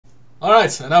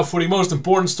Alright, and now for the most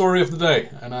important story of the day.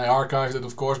 And I archived it,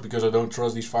 of course, because I don't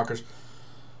trust these fuckers.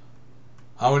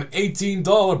 How an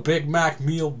 $18 Big Mac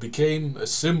meal became a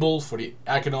symbol for the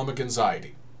economic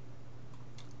anxiety.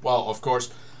 Well, of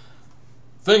course,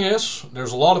 thing is,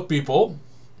 there's a lot of people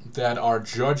that are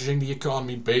judging the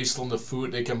economy based on the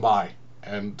food they can buy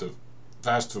and the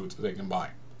fast food they can buy.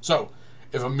 So,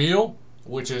 if a meal,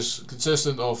 which is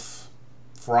consistent of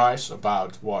fries,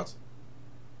 about what?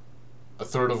 A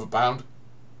third of a pound?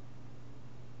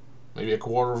 Maybe a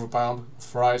quarter of a pound of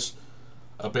fries,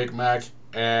 a Big Mac,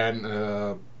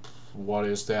 and what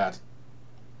is that?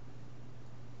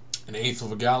 An eighth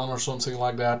of a gallon or something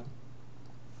like that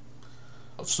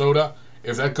of soda.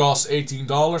 If that costs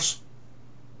 $18,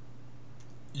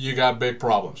 you got big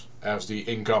problems as the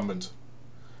incumbent,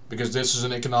 because this is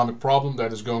an economic problem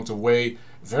that is going to weigh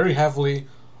very heavily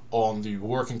on the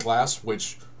working class,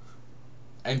 which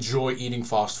enjoy eating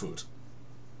fast food.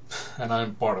 And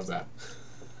I'm part of that.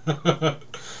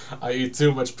 I eat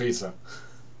too much pizza.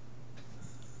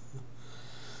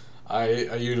 I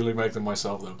usually make them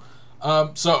myself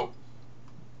though. So,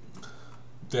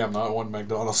 damn, now I want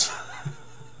McDonald's.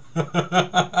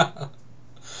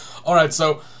 Alright,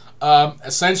 so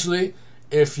essentially,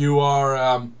 if you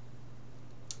are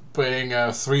paying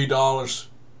 $3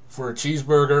 for a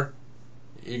cheeseburger,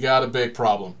 you got a big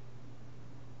problem.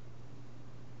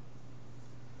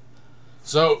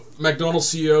 So, McDonald's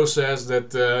CEO says that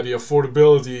the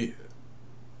affordability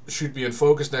should be in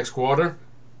focus next quarter,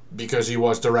 because he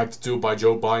was directed to by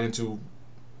Joe Biden to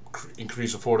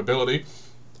increase affordability.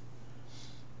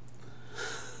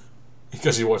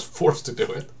 Because he was forced to do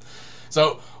it.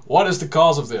 So, what is the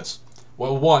cause of this?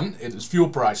 Well, one, it is fuel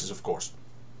prices, of course.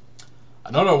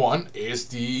 Another one is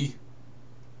the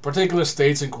particular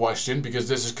states in question, because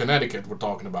this is Connecticut we're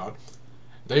talking about.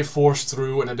 They forced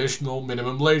through an additional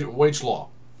minimum wage law.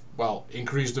 Well,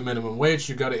 increase the minimum wage,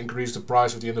 you gotta increase the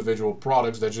price of the individual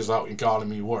products. That's just how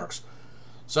economy works.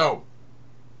 So,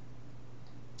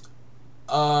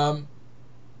 fast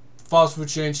food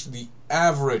chains, the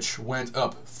average went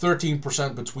up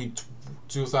 13% between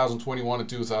 2021 and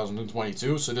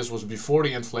 2022. So this was before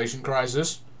the inflation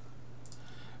crisis.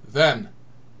 Then,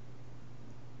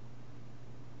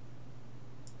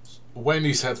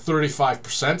 Wendy's had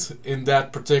 35% in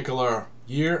that particular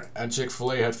year, and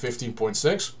Chick-fil-A had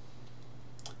 15.6%.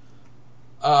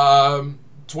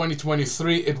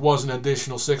 2023, it was an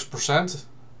additional 6%.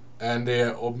 And they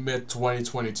omit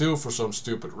 2022 for some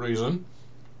stupid reason.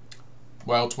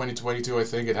 Well, 2022, I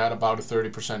think it had about a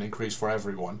 30% increase for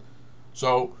everyone.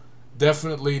 So,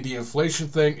 definitely the inflation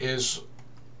thing is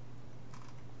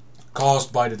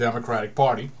caused by the Democratic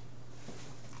Party.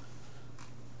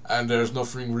 And there's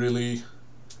nothing really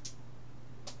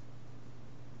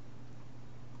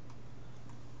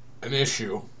an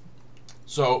issue.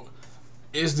 So,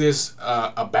 is this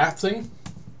a bad thing?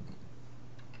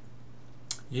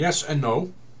 Yes and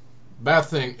no. Bad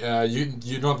thing,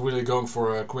 you're not really going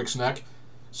for a quick snack,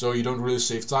 so you don't really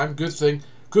save time. Good thing,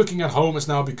 cooking at home is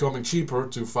now becoming cheaper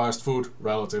to fast food,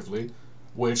 relatively,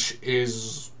 which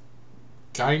is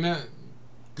kinda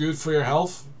good for your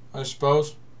health, I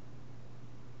suppose.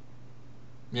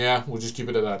 Yeah, we'll just keep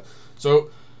it at that.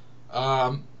 So,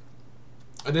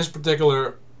 in this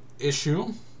particular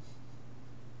issue,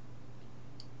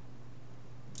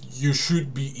 you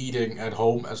should be eating at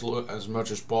home as much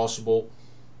as possible,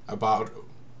 about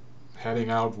heading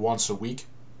out once a week.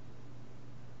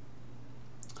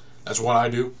 That's what I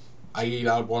do. I eat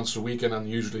out once a week, and then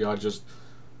usually I just,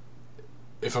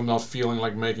 if I'm not feeling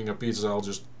like making a pizza, I'll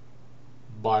just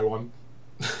buy one.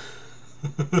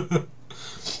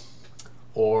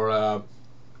 Or I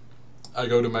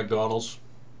go to McDonald's,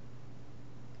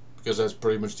 because that's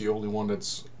pretty much the only one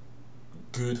that's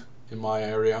good in my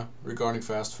area regarding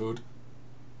fast food.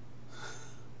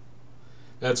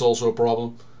 That's also a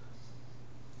problem.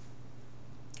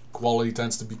 Quality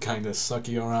tends to be kind of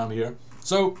sucky around here.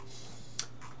 So,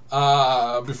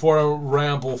 before I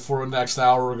ramble for the next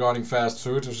hour regarding fast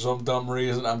food, for some dumb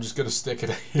reason, I'm just gonna stick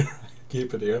it here,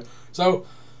 keep it here. So,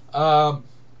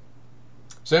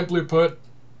 simply put,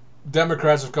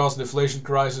 Democrats have caused an inflation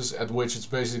crisis, at which it's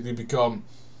basically become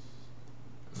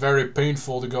very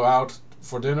painful to go out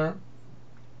for dinner,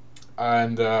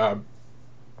 and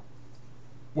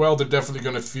well, they're definitely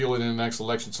going to feel it in the next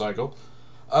election cycle.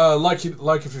 Like if you've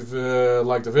liked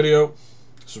the video,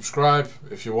 subscribe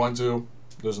if you want to,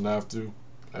 doesn't have to,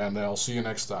 and I'll see you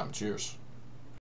next time. Cheers.